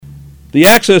The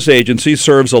Access Agency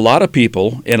serves a lot of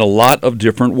people in a lot of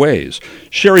different ways.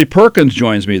 Sherry Perkins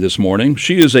joins me this morning.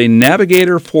 She is a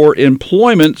Navigator for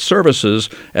Employment Services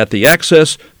at the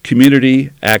Access Community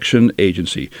Action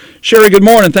Agency. Sherry, good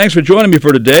morning. Thanks for joining me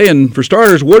for today. And for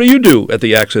starters, what do you do at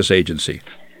the Access Agency?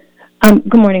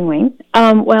 Good morning, Wayne.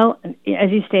 Well, as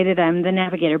you stated, I'm the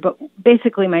Navigator, but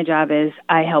basically my job is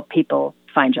I help people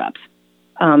find jobs.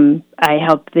 I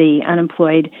help the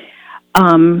unemployed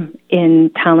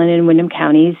in Talon and Windham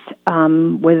counties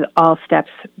with all steps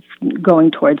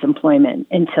going towards employment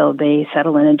until they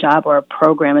settle in a job or a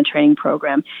program, a training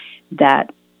program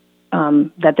that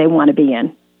they want to be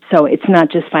in. So it's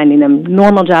not just finding them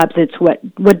normal jobs. It's what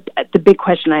the big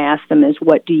question I ask them is,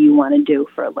 what do you want to do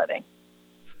for a living?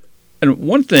 And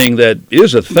one thing that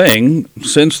is a thing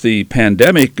since the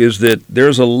pandemic is that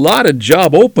there's a lot of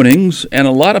job openings and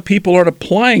a lot of people aren't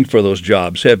applying for those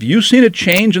jobs. Have you seen a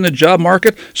change in the job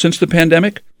market since the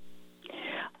pandemic?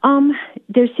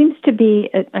 There seems to be,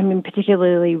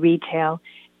 particularly retail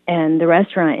and the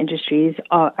restaurant industries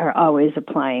are always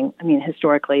applying.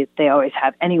 Historically, they always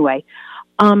have anyway.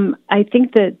 I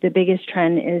think that the biggest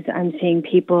trend is I'm seeing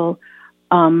people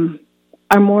are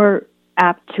more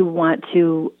apt to want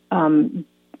to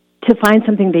find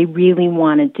something they really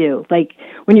want to do. Like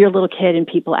when you're a little kid and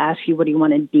people ask you, what do you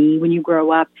want to be when you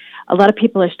grow up? A lot of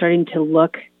people are starting to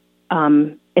look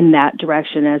in that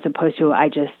direction as opposed to, I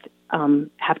just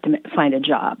have to find a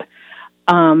job.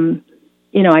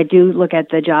 I do look at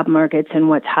the job markets and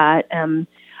what's hot.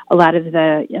 A lot of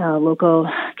the local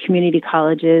community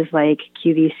colleges like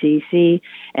QVCC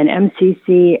and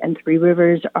MCC and Three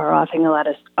Rivers are offering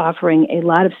a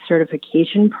lot of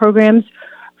certification programs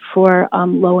for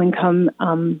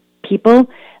low-income people,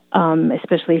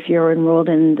 especially if you're enrolled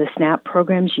in the SNAP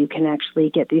programs. You can actually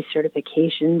get these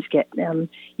certifications.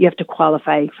 You have to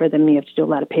qualify for them. You have to do a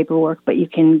lot of paperwork, but you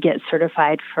can get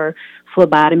certified for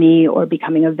phlebotomy or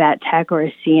becoming a vet tech or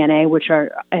a CNA, which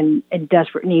are in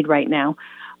desperate need right now,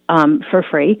 for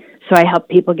free. So I help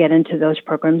people get into those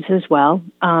programs as well.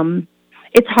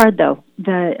 It's hard, though.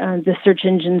 The search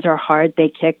engines are hard. They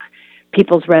kick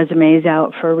people's resumes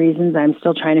out for reasons I'm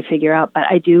still trying to figure out, but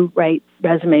I do write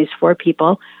resumes for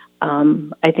people.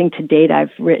 I think to date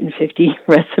I've written 50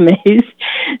 resumes.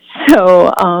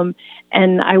 So,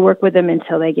 and I work with them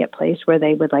until they get placed where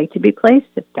they would like to be placed,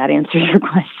 if that answers your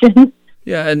question.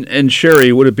 Yeah, and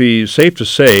Sherry, would it be safe to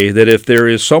say that if there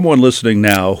is someone listening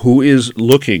now who is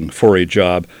looking for a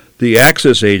job, the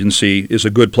Access Agency is a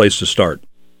good place to start?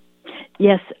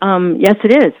 Yes, yes,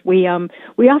 it is. We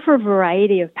offer a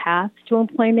variety of paths to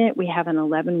employment. We have an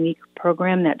 11-week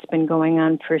program that's been going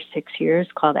on for 6 years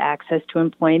called Access to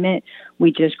Employment.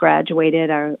 We just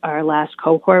graduated our last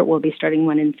cohort. We'll be starting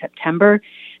one in September.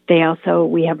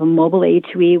 We have a mobile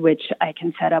A2E, which I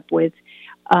can set up with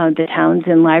the towns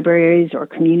and libraries or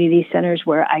community centers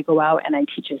where I go out and I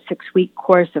teach a 6-week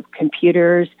course of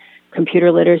computers,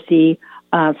 computer literacy,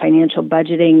 financial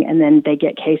budgeting, and then they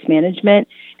get case management.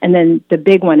 And then the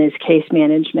big one is case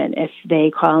management. If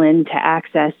they call in to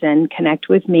Access and connect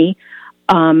with me,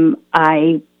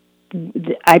 I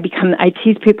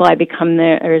tease people I become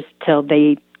theirs till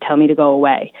they tell me to go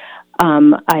away.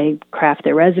 I craft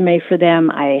their resume for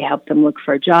them. I help them look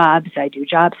for jobs. I do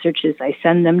job searches. I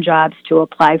send them jobs to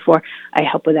apply for. I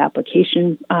help with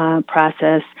application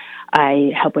process.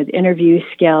 I help with interview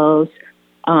skills.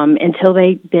 Until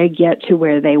they get to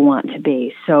where they want to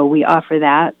be. So we offer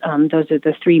that. Those are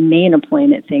the three main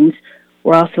employment things.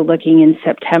 We're also looking in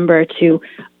September to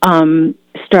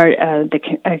start a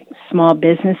Small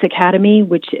Business Academy,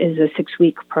 which is a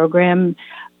 6-week program.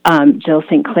 Jill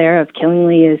St. Clair of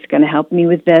Killingly is going to help me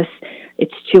with this.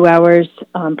 It's 2 hours,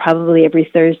 probably every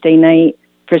Thursday night.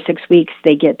 For 6 weeks,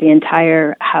 they get the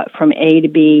entire from A to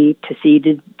B to C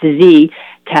to Z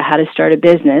to how to start a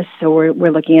business. So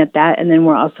we're looking at that, and then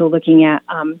we're also looking at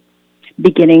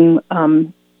beginning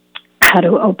how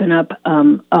to open up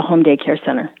a home daycare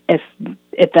center.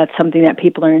 If that's something that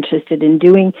people are interested in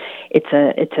doing, it's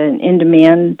an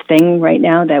in-demand thing right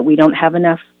now that we don't have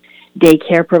enough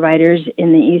daycare providers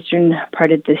in the eastern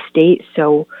part of the state.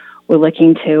 So we're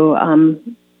looking to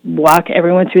walk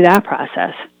everyone through that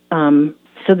process.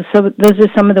 So those are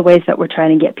some of the ways that we're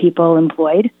trying to get people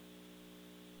employed.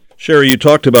 Sherry, you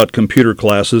talked about computer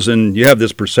classes, and you have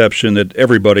this perception that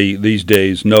everybody these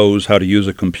days knows how to use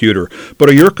a computer. But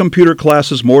are your computer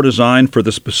classes more designed for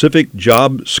the specific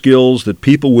job skills that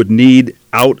people would need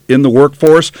out in the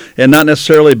workforce and not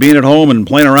necessarily being at home and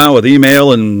playing around with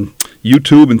email and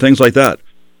YouTube and things like that?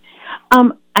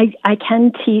 I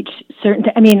can teach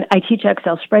I teach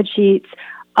Excel spreadsheets.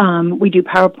 We do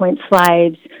PowerPoint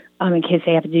slides. in case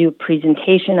they have to do a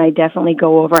presentation. I definitely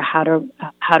go over how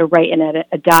to write in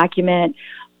a document.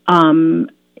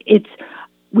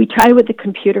 We try with the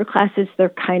computer classes. They're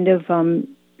kind of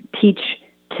teach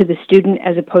to the student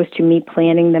as opposed to me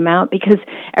planning them out, because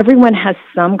everyone has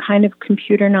some kind of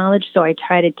computer knowledge. So I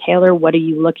try to tailor, what are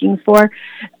you looking for?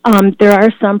 There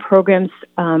are some programs.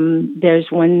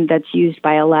 There's one that's used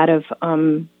by a lot of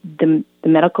the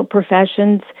medical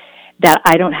professions that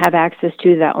I don't have access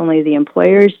to, that only the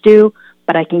employers do,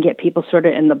 but I can get people sort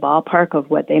of in the ballpark of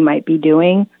what they might be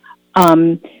doing.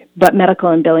 But medical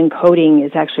and billing coding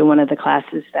is actually one of the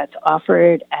classes that's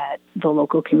offered at the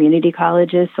local community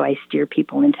colleges, so I steer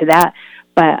people into that.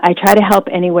 But I try to help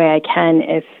any way I can.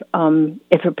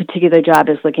 If a particular job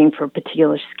is looking for a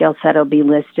particular skill set, it'll be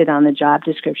listed on the job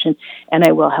description, and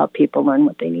I will help people learn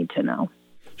what they need to know.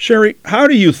 Sherry, how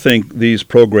do you think these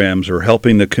programs are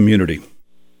helping the community?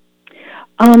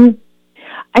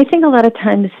 I think a lot of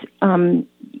times,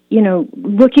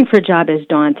 looking for a job is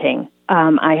daunting.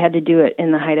 I had to do it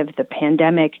in the height of the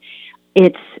pandemic.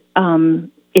 It's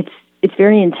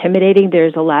very intimidating.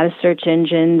 There's a lot of search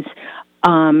engines.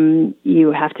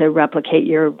 You have to replicate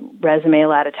your resume a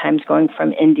lot of times, going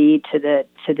from Indeed to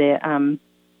the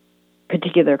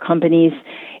particular companies.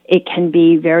 It can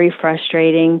be very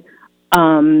frustrating.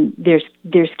 There's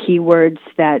keywords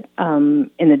that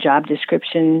in the job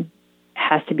description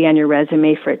has to be on your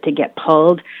resume for it to get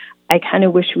pulled. I kind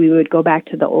of wish we would go back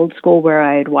to the old school where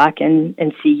I'd walk in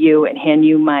and see you and hand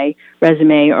you my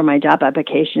resume or my job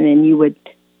application, and you would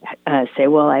say,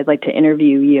 well, I'd like to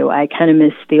interview you. I kind of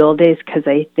miss the old days, because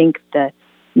I think the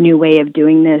new way of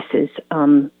doing this is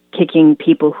kicking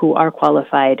people who are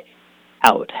qualified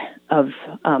out of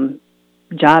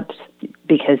jobs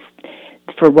because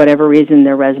for whatever reason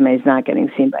their resume is not getting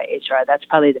seen by HR. That's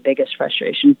probably the biggest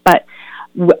frustration. But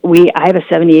I have a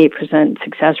 78%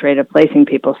 success rate of placing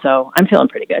people, so I'm feeling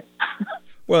pretty good.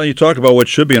 Well, you talk about what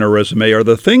should be in a resume. Are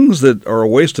the things that are a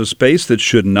waste of space that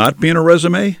should not be in a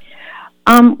resume?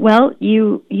 Well,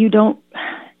 you don't.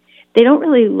 They don't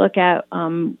really look at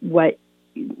what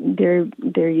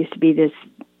there used to be this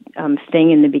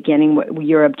thing in the beginning. What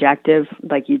your objective,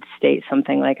 like you'd state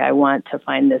something like, "I want to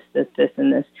find this, this, this,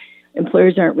 and this."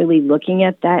 Employers aren't really looking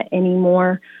at that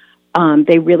anymore.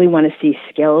 They really want to see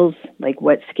skills, like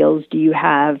what skills do you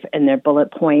have, and their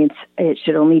bullet points. It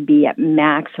should only be at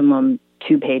maximum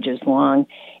 2 pages long.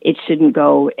 It shouldn't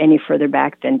go any further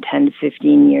back than 10 to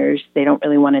 15 years. They don't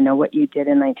really want to know what you did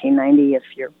in 1990 if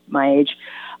you're my age.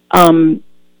 And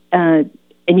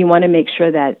you want to make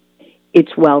sure that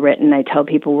it's well written. I tell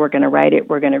people we're going to write it,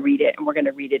 we're going to read it, and we're going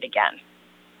to read it again.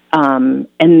 And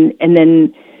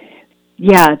then,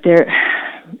 yeah,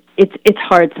 It's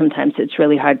hard sometimes. It's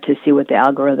really hard to see what the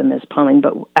algorithm is pulling,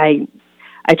 but I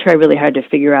try really hard to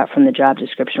figure out from the job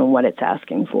description what it's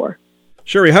asking for.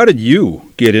 Sherry, how did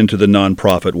you get into the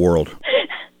nonprofit world?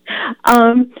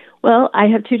 Well, I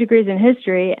have 2 degrees in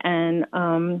history, and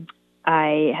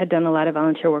I had done a lot of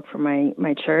volunteer work for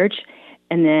my church,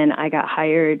 and then I got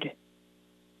hired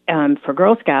for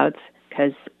Girl Scouts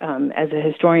because as a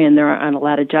historian, there aren't a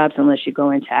lot of jobs unless you go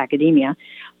into academia.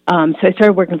 So I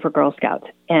started working for Girl Scouts,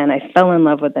 and I fell in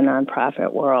love with the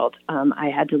nonprofit world. I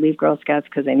had to leave Girl Scouts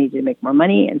because I needed to make more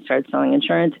money and started selling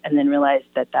insurance, and then realized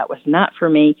that was not for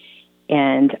me,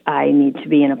 and I need to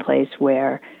be in a place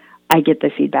where I get the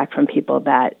feedback from people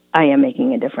that I am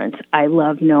making a difference. I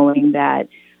love knowing that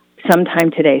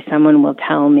sometime today someone will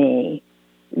tell me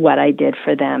what I did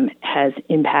for them has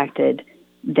impacted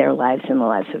their lives and the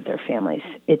lives of their families.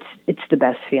 It's the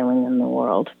best feeling in the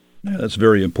world. Yeah, that's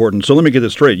very important. So let me get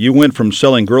this straight. You went from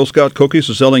selling Girl Scout cookies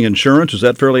to selling insurance. Is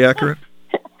that fairly accurate?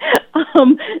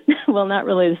 Well, not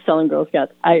really selling Girl Scout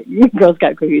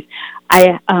cookies.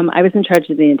 I was in charge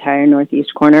of the entire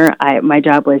Northeast corner. My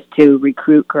job was to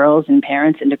recruit girls and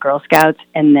parents into Girl Scouts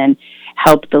and then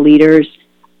help the leaders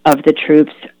of the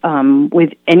troops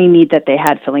with any need that they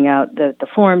had, filling out the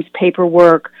forms,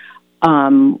 paperwork,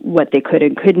 what they could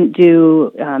and couldn't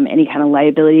do, any kind of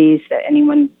liabilities that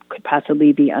anyone could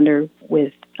possibly be under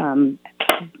with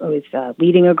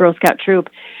leading a Girl Scout troop.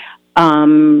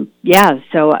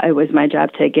 So it was my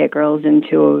job to get girls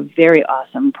into a very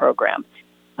awesome program.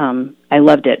 I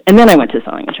loved it. And then I went to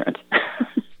selling insurance.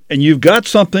 And you've got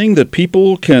something that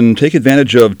people can take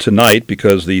advantage of tonight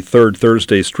because the Third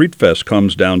Thursday Street Fest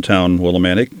comes downtown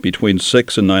Willimantic between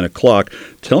 6 and 9 o'clock.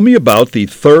 Tell me about the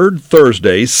Third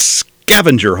Thursday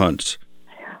scavenger hunts.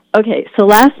 Okay, so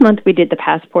last month we did the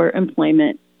passport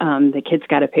employment. The kids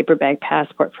got a paper bag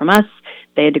passport from us.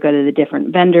 They had to go to the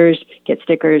different vendors, get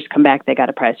stickers, come back, they got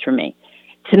a prize from me.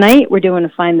 Tonight we're doing a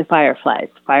Find the Fireflies.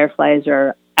 Fireflies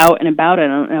are out and about. I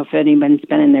don't know if anyone's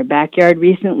been in their backyard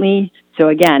recently. So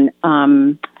again,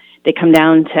 they come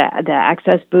down to the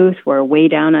access booth. We're way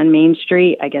down on Main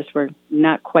Street. I guess we're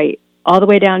not quite all the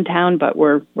way downtown, but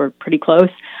we're pretty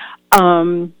close.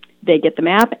 They get the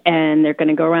map, and they're going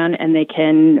to go around, and they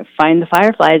can find the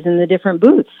fireflies in the different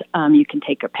booths. You can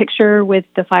take a picture with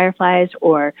the fireflies,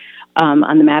 or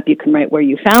on the map you can write where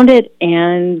you found it,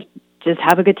 and just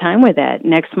have a good time with it.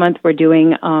 Next month we're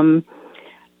doing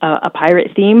a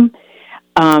pirate theme,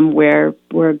 where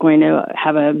we're going to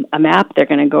have a map. They're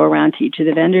going to go around to each of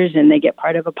the vendors, and they get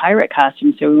part of a pirate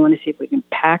costume. So we want to see if we can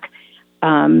pack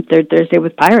Third Thursday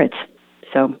with pirates.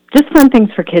 So just fun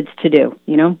things for kids to do,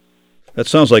 you know. That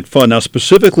sounds like fun. Now,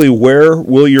 specifically, where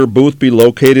will your booth be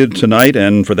located tonight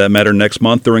and, for that matter, next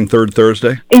month during Third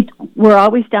Thursday? We're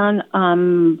always down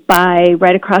by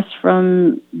right across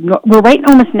from, we're right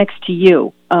almost next to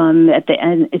you at the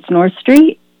end. It's North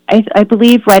Street, I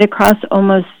believe, right across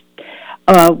almost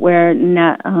where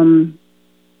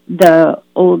the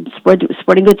old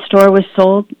sporting goods store was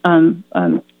sold,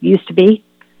 used to be.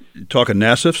 You're talking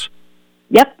Nassif's?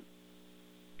 Yep.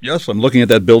 Yes, I'm looking at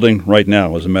that building right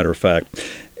now, as a matter of fact.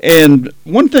 And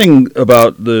one thing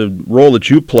about the role that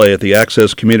you play at the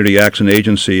Access Community Action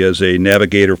Agency as a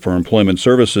navigator for employment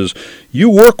services,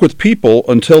 you work with people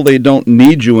until they don't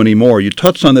need you anymore. You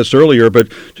touched on this earlier,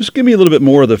 but just give me a little bit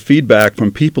more of the feedback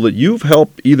from people that you've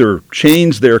helped either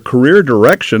change their career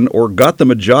direction or got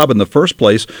them a job in the first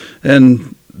place,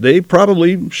 and they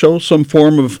probably show some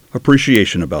form of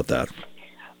appreciation about that.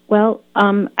 Well,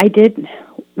 I did.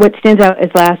 What stands out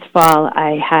is last fall,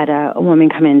 I had a woman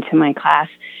come into my class.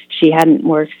 She hadn't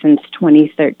worked since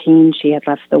 2013. She had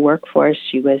left the workforce.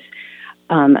 She was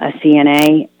a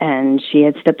CNA, and she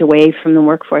had stepped away from the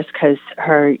workforce because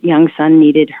her young son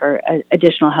needed her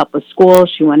additional help with school.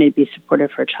 She wanted to be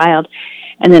supportive of her child.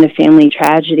 And then a family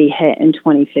tragedy hit in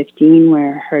 2015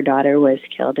 where her daughter was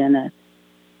killed in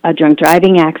a drunk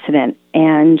driving accident,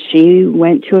 and she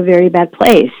went to a very bad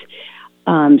place.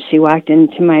 She walked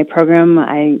into my program.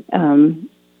 I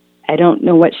don't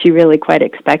know what she really quite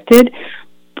expected,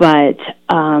 but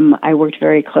I worked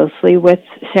very closely with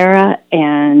Sarah,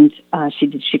 and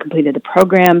she completed the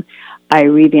program. I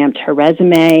revamped her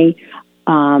resume,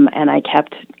 and I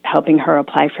kept helping her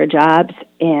apply for jobs,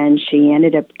 and she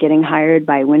ended up getting hired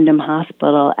by Wyndham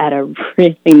Hospital at a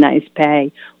really nice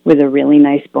pay with a really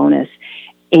nice bonus.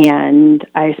 And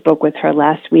I spoke with her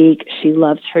last week. She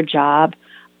loves her job.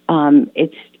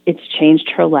 It's changed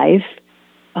her life.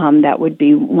 That would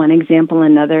be one example.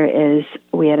 Another is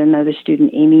we had another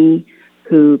student, Amy,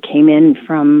 who came in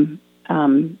from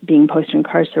being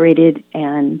post-incarcerated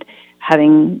and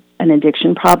having an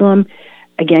addiction problem.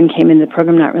 Again, came into the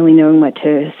program not really knowing what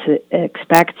to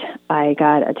expect. I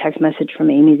got a text message from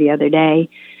Amy the other day.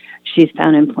 She's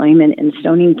found employment in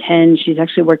Stonington. She's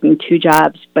actually working two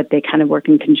jobs, but they kind of work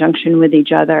in conjunction with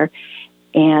each other.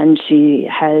 And she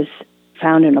has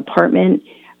found an apartment,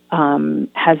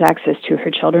 has access to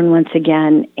her children once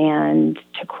again, and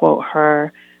to quote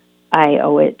her, I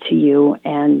owe it to you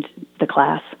and the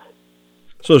class.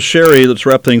 So, Sherry, let's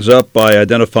wrap things up by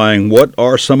identifying what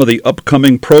are some of the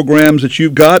upcoming programs that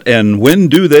you've got, and when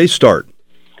do they start?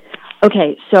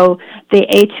 Okay, so the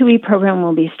A2E program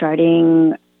will be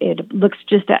starting, it looks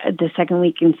just at the second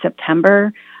week in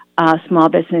September. Small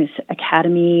Business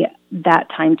Academy that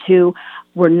time too.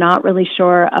 We're not really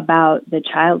sure about the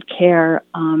child care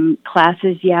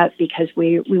classes yet because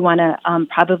we want to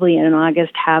probably in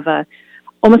August have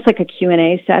almost like a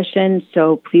Q&A session.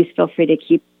 So please feel free to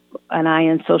keep an eye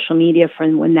on social media for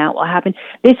when that will happen.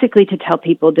 Basically to tell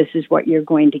people this is what you're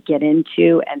going to get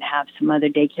into and have some other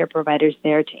daycare providers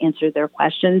there to answer their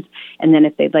questions. And then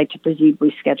if they'd like to proceed,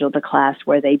 we schedule the class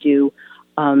where they do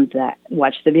that,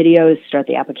 watch the videos, start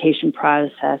the application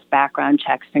process, background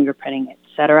checks, fingerprinting,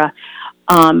 etc.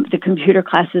 The computer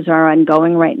classes are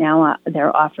ongoing right now.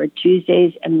 They're offered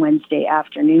Tuesdays and Wednesday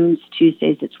afternoons.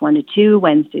 Tuesdays it's 1 to 2.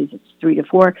 Wednesdays it's 3 to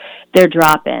 4. They're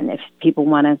drop-in. If people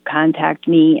want to contact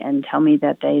me and tell me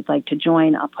that they'd like to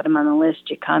join, I'll put them on the list.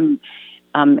 You come.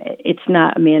 It's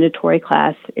not a mandatory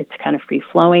class. It's kind of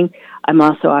free-flowing. I'm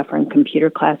also offering computer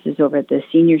classes over at the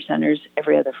senior centers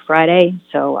every other Friday,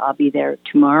 so I'll be there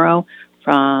tomorrow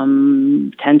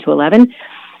from 10 to 11.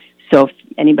 So if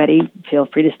anybody, feel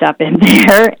free to stop in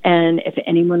there. And if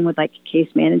anyone would like case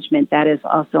management, that is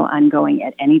also ongoing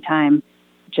at any time.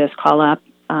 Just call up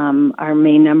our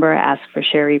main number, ask for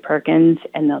Sherry Perkins,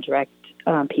 and they'll direct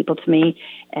people to me,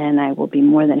 and I will be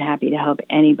more than happy to help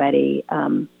anybody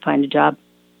find a job.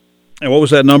 And what was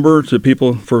that number to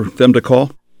people for them to call?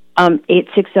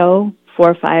 860-450-6666.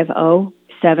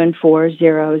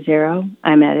 7400.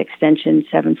 I'm at extension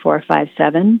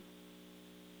 7457.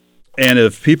 And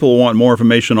if people want more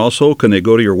information also, can they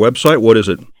go to your website? What is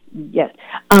it? Yes.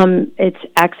 It's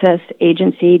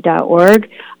accessagency.org.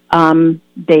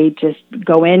 They just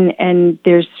go in, and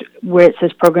there's where it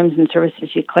says programs and services,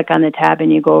 you click on the tab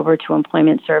and you go over to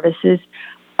employment services.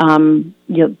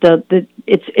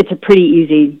 It's a pretty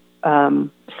easy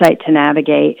site to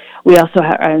navigate. We also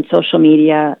are on social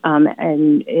media,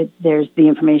 and there's the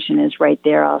information is right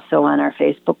there also on our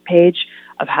Facebook page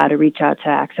of how to reach out to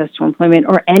Access to Employment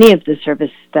or any of the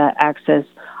services that Access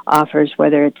offers,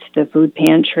 whether it's the food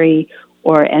pantry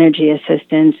or energy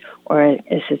assistance or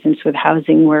assistance with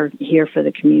housing. We're here for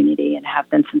the community and have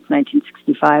been since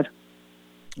 1965.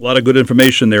 A lot of good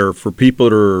information there for people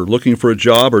that are looking for a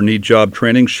job or need job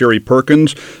training. Sherry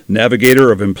Perkins,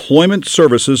 Navigator of Employment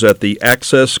Services at the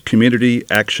Access Community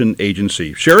Action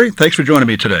Agency. Sherry, thanks for joining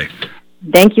me today.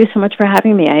 Thank you so much for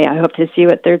having me. I hope to see you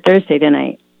at Third Thursday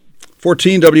tonight.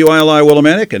 14 WILI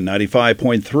Willimantic and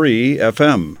 95.3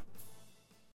 FM.